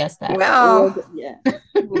 at least guess that. Well, Yeah.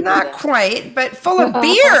 not quite, but full of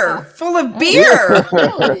beer. Full of beer.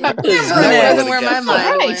 That wasn't where my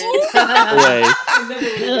mind went. Right.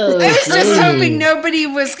 I was just hoping nobody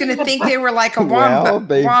was going to think they were like a Well,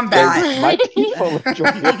 they wombat. might be full of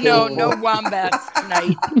joy. No wombats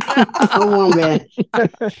tonight. Oh, wombat.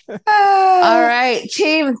 All right.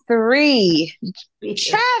 Team 3,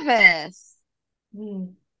 Travis.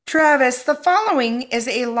 Travis, the following is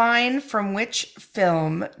a line from which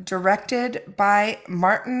film directed by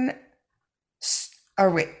Martin?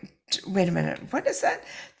 Wait a minute. What is that?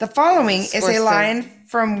 The following is a Scorsese. line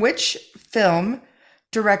from which film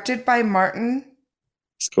directed by Martin?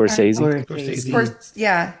 Scorsese.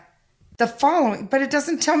 Yeah. The following, but it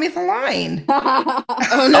doesn't tell me the line.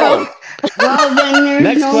 Oh no. Well, then there's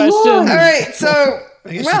Next no question. All more. right, so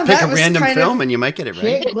I guess well, you pick that a was random kind film of, and you might get it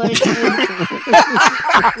right. Pick question.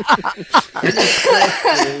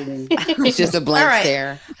 It's just a blank All right.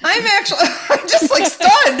 stare. I'm just like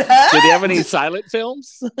stunned, huh? Did he have any silent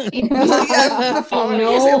films? Yeah, the following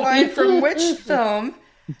is a line from which film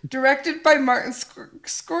directed by Martin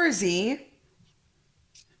Scorsese?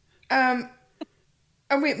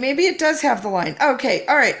 Oh wait, maybe it does have the line. Okay,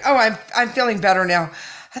 all right. Oh, I'm feeling better now.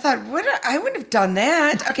 I thought, I wouldn't have done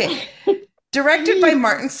that. Okay, directed by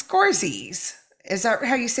Martin Scorsese. Is that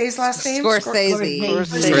how you say his last name? Scorsese.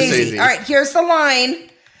 Scorsese. All right, here's the line.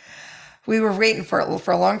 We were waiting for it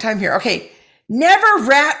for a long time here. Okay, never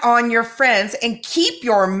rat on your friends and keep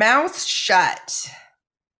your mouth shut.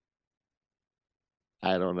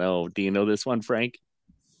 I don't know. Do you know this one, Frank?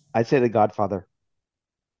 I'd say The Godfather.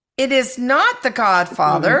 It is not The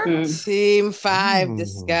Godfather. Team 5, Ooh.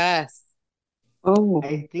 discuss. Oh,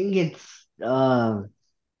 I think it's ooh.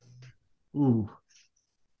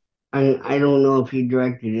 I don't know if he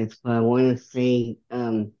directed it, but I want to say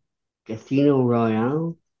Casino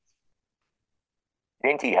Royale.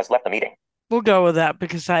 J&T has left the meeting. We'll go with that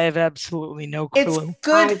because I have absolutely no clue. It's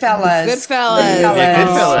Goodfellas. Goodfellas. Goodfellas.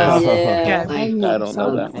 Okay. I don't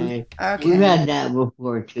know that one. Okay. Okay. We've had that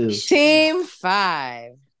before too. Team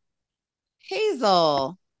 5,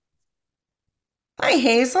 Hazel. Hi,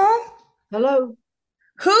 Hazel. Hello.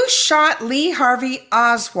 Who shot Lee Harvey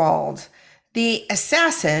Oswald, the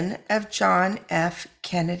assassin of John F.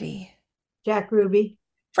 Kennedy? Jack Ruby.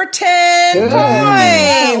 For 10 Good.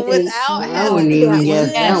 points. Without I wouldn't even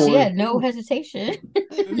guess Yeah, that she one. had no hesitation.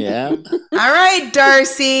 Yeah. All right,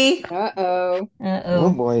 Darcy. Uh-oh. Oh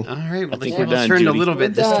boy. All right. Well, the think we're tables done, turned a Judy. little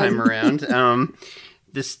bit We're this done. time around.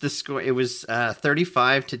 The score, it was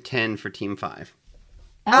 35-10 for Team 5.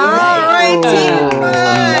 All right, Team 5.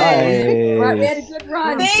 Right, we Nice. had a good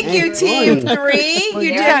run. Thank you, Team 3. You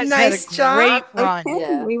You did guys a had nice a job. great run.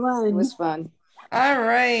 Yeah, We won. it was fun. All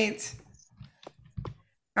right.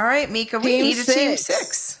 All right, Mika, we Team need a Team 6.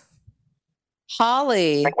 6.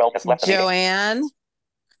 Holly, Well has left the meeting. Joanne,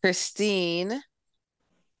 Christine,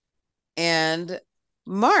 and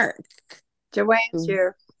Mark. Joanne's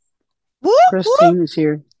here. Christine is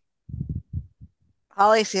here.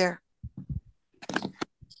 Holly's here.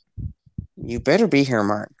 You better be here,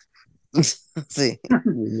 Mark. Let's see.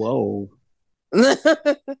 Whoa.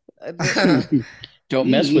 Don't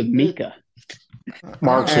mess with Mika.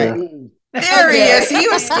 Mark's All right. here. There he is. He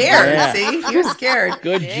was scared. Yeah. See, he was scared.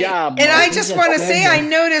 Good job. And I Mark. just want to say, I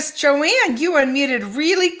noticed, Joanne, you unmuted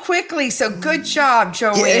really quickly. So good job,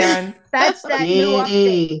 Joanne. That's that new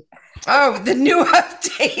update. Oh, the new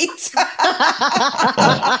update.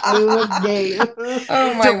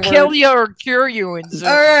 Oh, my To word. kill you or cure you in Zoom.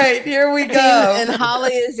 All right, here we go. And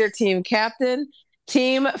Holly is your team captain.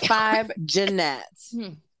 Team 5, Jeanette.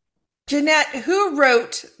 Jeanette, who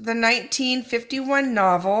wrote the 1951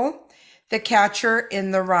 novel, The Catcher in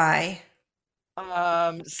the Rye?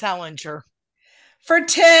 Salinger. For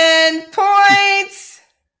 10 points.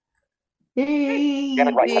 Get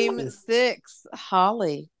it right. Team 6,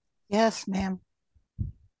 Holly. Yes, ma'am.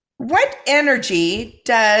 What energy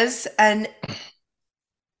does an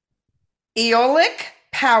eolic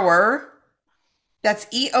power, that's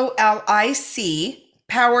EOLIC,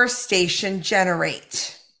 power station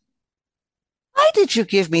generate? Why did you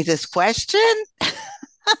give me this question?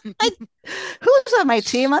 Who's on my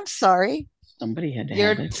team? I'm sorry. Somebody had to Your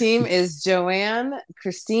have it. team is Joanne,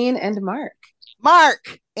 Christine, and Mark.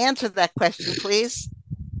 Mark, answer that question, please.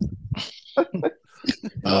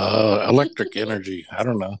 Electric energy. I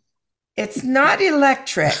don't know. It's not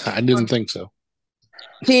electric. I didn't think so.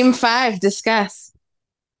 Team 5, discuss.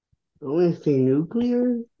 I want to say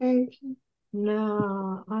nuclear energy.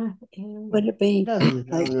 No, Would it be Doesn't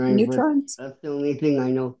like sound right, but neutrons? that's the only thing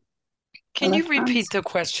I know. Can you Electrons? repeat the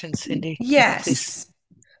question, Cindy? Yes.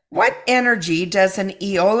 What energy does an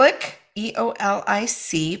eolic,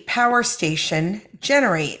 EOLIC, power station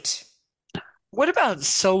generate? What about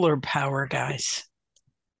solar power, guys?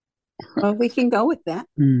 Well, we can go with that.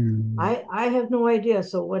 I have no idea.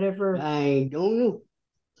 So whatever. I don't know.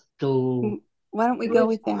 So Why don't we go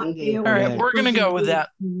with that? All right, we're going to go with that.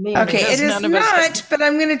 Okay, Because it is none of us not, but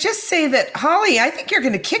I'm going to just say that, Holly, I think you're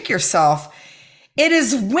going to kick yourself. It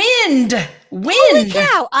is wind. Wind. Holy cow!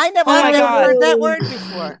 Oh I've my never God. heard that word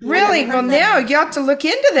before. Really? Well, now you have to look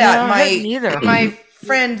into No, I that, hadn't either. my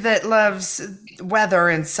friend that loves weather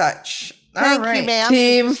and such. All Thank right. you, ma'am.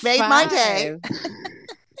 Team You made my day. 5.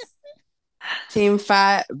 Team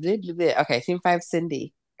 5. Okay, Team 5,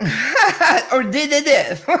 Cindy. Or did.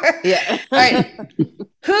 Yeah. All right.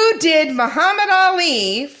 Who did Muhammad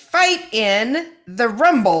Ali fight in the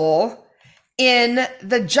Rumble in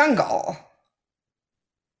the Jungle?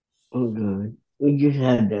 oh god, we just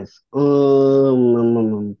had this.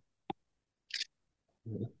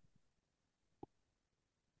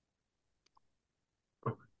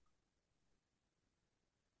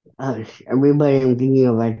 Everybody I'm thinking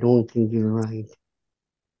of, I don't think you're right.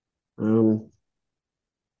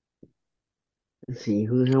 Let's see,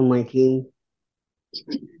 who's on my team?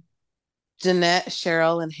 Jeanette,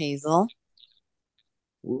 Cheryl, and Hazel.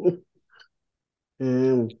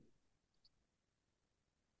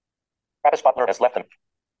 Travis Butler has left them.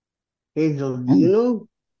 Hazel, do you know?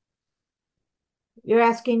 You're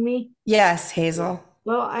asking me? Yes, Hazel.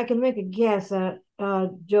 Well, I can make a guess at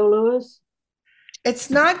Joe Lewis. It's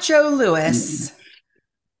not Joe Lewis.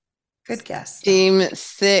 Good guess. Team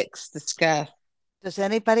 6, discuss. Does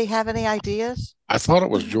anybody have any ideas? I thought it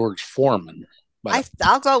was George Foreman. But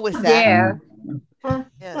I'll go with that. Yeah.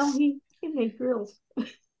 Yes. No, he made grills.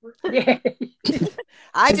 I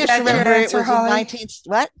Is just that your remember it answer, was in Holly? 19th.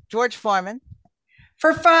 What? George Foreman.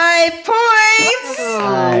 For 5 points.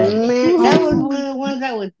 Oh man, that was one of the ones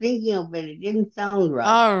I was thinking of, but it didn't sound right.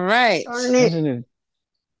 All right. Darn it. Isn't it?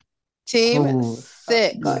 Team Oh,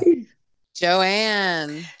 6, guys.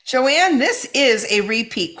 Joanne. Joanne, this is a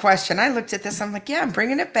repeat question. I looked at this. I'm like, yeah, I'm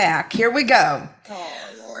bringing it back. Here we go. Oh,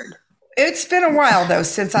 Lord. It's been a while, though,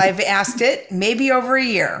 since I've asked it, maybe over a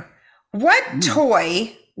year. What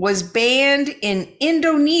toy was banned in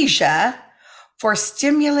Indonesia for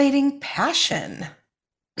stimulating passion?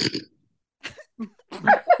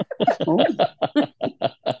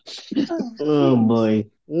 Oh boy.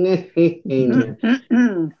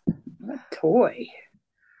 What toy?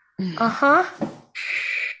 Uh-huh.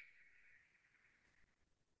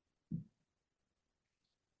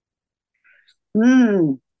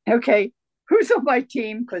 Okay. Who's on my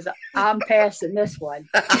team? Because I'm passing this one.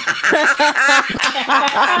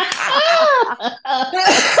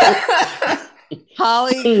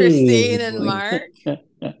 Holly, Christine, and Mark.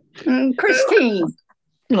 Christine.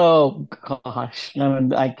 Oh gosh,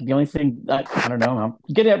 the only thing I don't know. I'm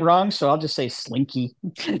getting it wrong, so I'll just say Slinky.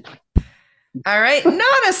 All right,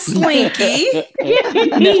 not a Slinky.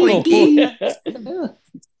 Slinky.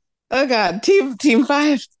 Oh God, team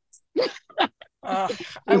 5.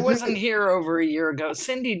 I wasn't here over a year ago.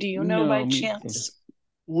 Cindy, do you know by chance?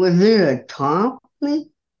 Was it a top? A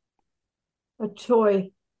toy.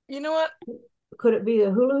 You know what? Could it be a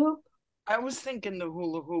hula hoop? I was thinking the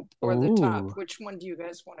hula hoop or the top. Which one do you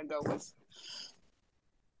guys want to go with?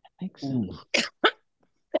 I think so.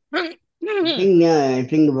 I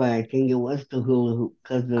think it was the hula hoop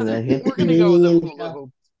because of the hip. We're gonna go with the hula hoop.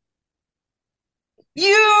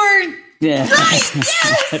 You're Yeah. right. Yes,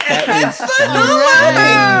 That's the hula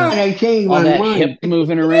hoop. I changed All my that mind. hip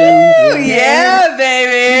moving Ooh, around. yeah,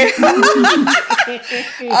 baby.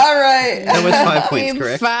 All right. That was 5 points, Team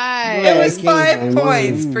correct? 5. It was I changed 5 my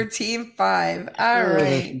points mind. for team 5. All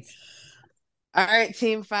right. All right,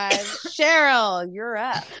 team 5. Cheryl, you're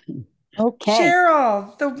up. Okay.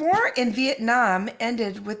 Cheryl, the war in Vietnam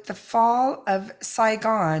ended with the fall of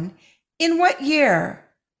Saigon. In what year?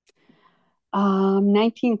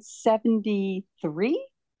 1973.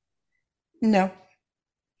 No.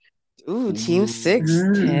 Ooh, team 6,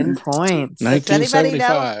 10 points. Does anybody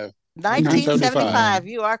know? 1975.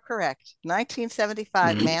 You are correct.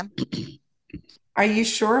 1975, ma'am. Are you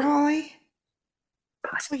sure, Holly?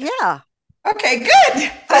 Well, yeah. Okay, good.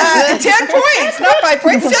 10 points, not 5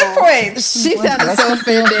 points, 10 points. She sounded so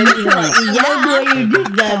offended. Yeah, you did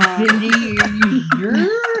that, Cindy.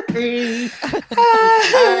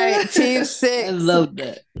 All right, team 6. I love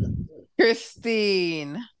that.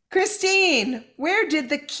 Christine. Christine, where did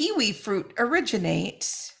the kiwi fruit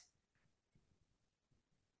originate?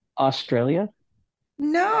 Australia.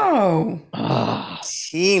 No.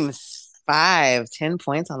 Team 5, 10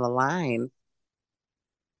 points on the line.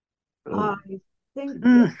 I think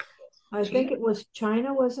it was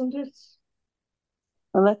China, wasn't it?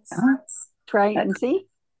 Well, let's try and see.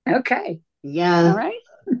 Okay. Yeah. All right.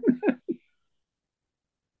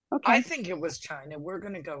 Okay. I think it was China. We're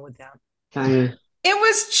gonna go with that. China. It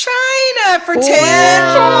was China for 10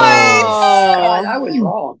 God, I was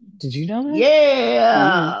wrong. Did you know that?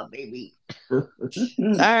 Yeah, baby. All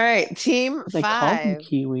right, team They call them 5.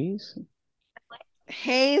 kiwis.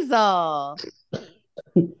 Hazel.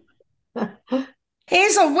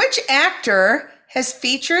 Hazel, which actor has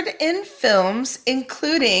featured in films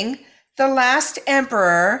including The Last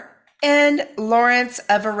Emperor and Lawrence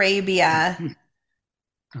of Arabia?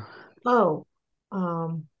 Oh,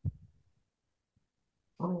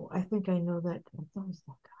 I think I know that. I thought it was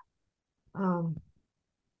that guy.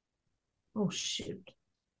 Oh shoot.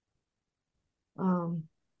 I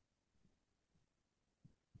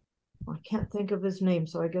can't think of his name,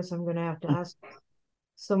 so I guess I'm gonna have to ask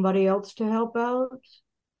somebody else to help out.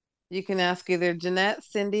 You can ask either Jeanette,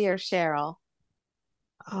 Cindy, or Cheryl.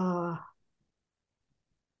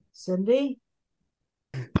 Cindy?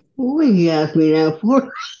 What would you ask me that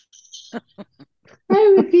for?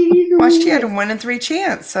 Well, she had a 1 in 3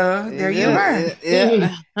 chance, so there you are.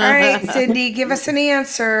 Yeah. All right, Cindy, give us an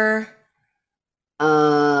answer.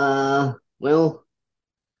 Well,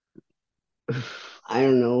 I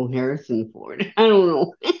don't know. Harrison Ford. I don't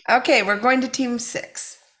know. Okay, we're going to team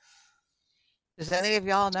 6. Does any of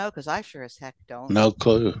y'all know? Because I sure as heck don't. No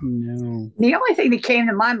clue. No. The only thing that came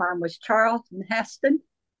to my mind was Charlton Heston,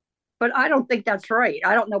 but I don't think that's right.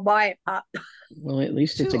 I don't know why it popped. Well, at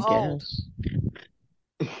least it's a Too old. guess.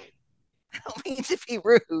 I don't mean to be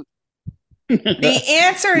rude. The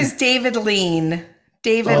answer is David Lean.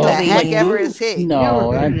 David What the heck Lean. ever is he?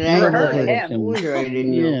 No, I've Never never heard heard of of him. I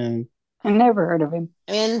didn't know. Yeah. I never heard of him.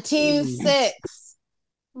 And team 6,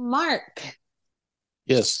 Mark.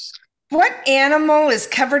 Yes. What animal is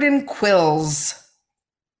covered in quills?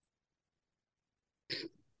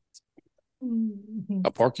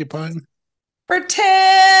 A porcupine? For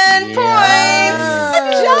 10 points.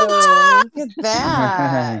 Good job. Look at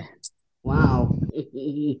that. Wow.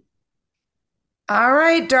 All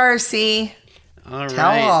right, Darcy. All Tell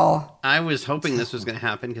right. all. I was hoping this was going to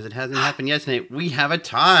happen because it hasn't happened yet tonight. We have a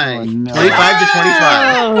tie. Oh, no. 25 to 25.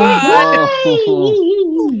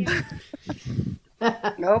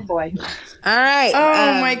 Oh boy. All right.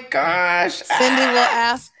 Oh my gosh. Cindy will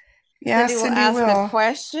ask. Yeah, Cindy will Cindy ask will. a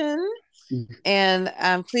question, and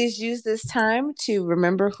please use this time to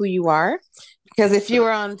remember who you are, because if you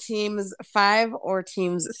are on teams 5 or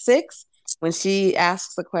teams 6, when she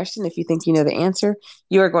asks the question, if you think you know the answer,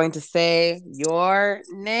 you are going to say your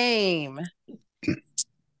name.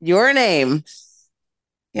 Your name.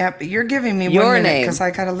 Yeah, but you're giving me Your 1 minute name. because I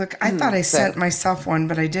got to look. I thought I sent myself one,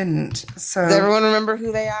 but I didn't. So Does everyone remember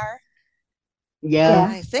who they are? Yeah.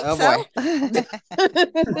 I think Oh, so.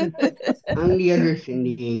 I'm the other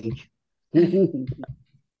Cindy age.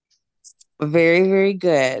 Very, very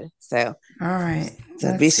good. So, all right.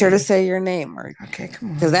 So be sure to say your name, or okay,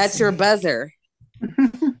 come on, because that's your buzzer.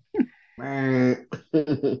 I'm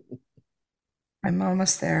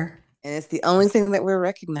almost there. And it's the only thing that we're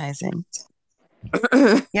recognizing.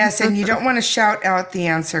 Yes, and you don't want to shout out the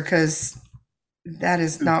answer because that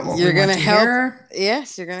is not what You're we want gonna to help. hear.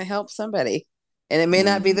 Yes, you're gonna help somebody, and it may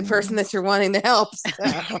not be the person that you're wanting to help.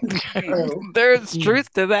 So. There's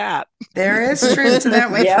truth to that. There is truth to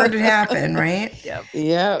that. We've heard it happen, right? Yep.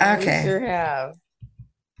 Yep. Okay. We sure have.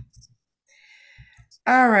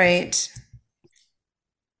 All right.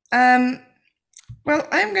 Well,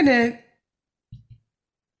 I'm gonna.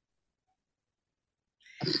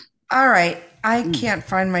 All right. I can't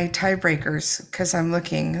find my tiebreakers because I'm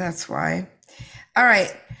looking. That's why. All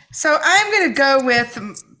right. So I'm going to go with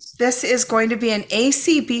this is going to be an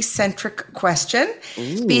ACB centric question.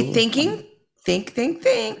 Be thinking,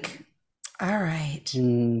 think. All right.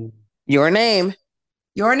 Your name.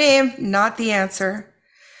 Your name, not the answer.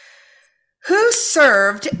 Who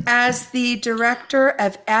served as the Director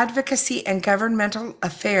of Advocacy and Governmental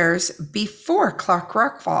Affairs before Clark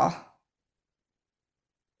Rockwell?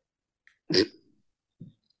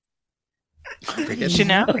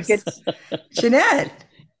 Jeanette? Jeanette.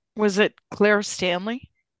 Was it Claire Stanley?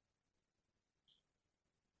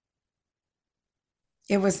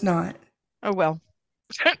 It was not. Oh, well.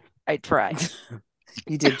 I tried.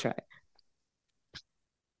 You did try.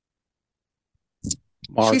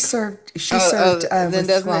 She served. She served then with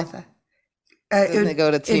doesn't Swatha. Doesn't it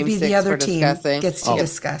go to team it'd be 6 the other for team discussing? gets to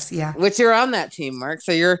discuss. Yeah, which you're on that team, Mark.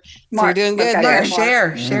 So you're doing good. Okay, there.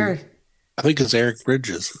 Mark, share. I think it's Eric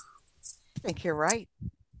Bridges. I think you're right.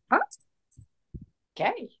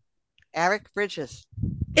 Okay. Eric Bridges.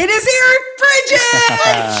 It is Eric Bridges.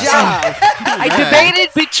 Good job. I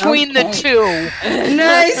debated between the two.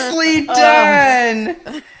 Nicely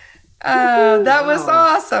done. That was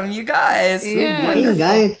awesome, you guys. Yeah. Hey,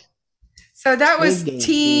 guys. So that was Big game,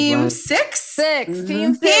 team Steve. 6.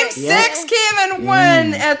 Team 6. Team 6 came and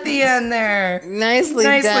won at the end there. Nicely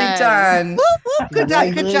done. Whoop, whoop. Good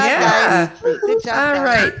job, guys. Yeah. Good job. All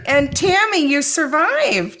guys. right. And Tammy, you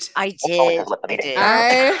survived. I did.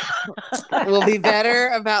 I will be better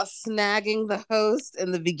about snagging the host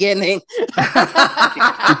in the beginning.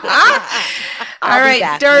 All right,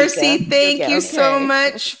 back, Darcy, Mika. thank you Okay. so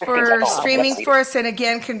much for streaming for us. And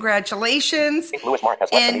again, congratulations. Lewis Mark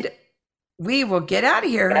has left the meeting. And we will get out of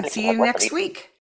here and see you next week.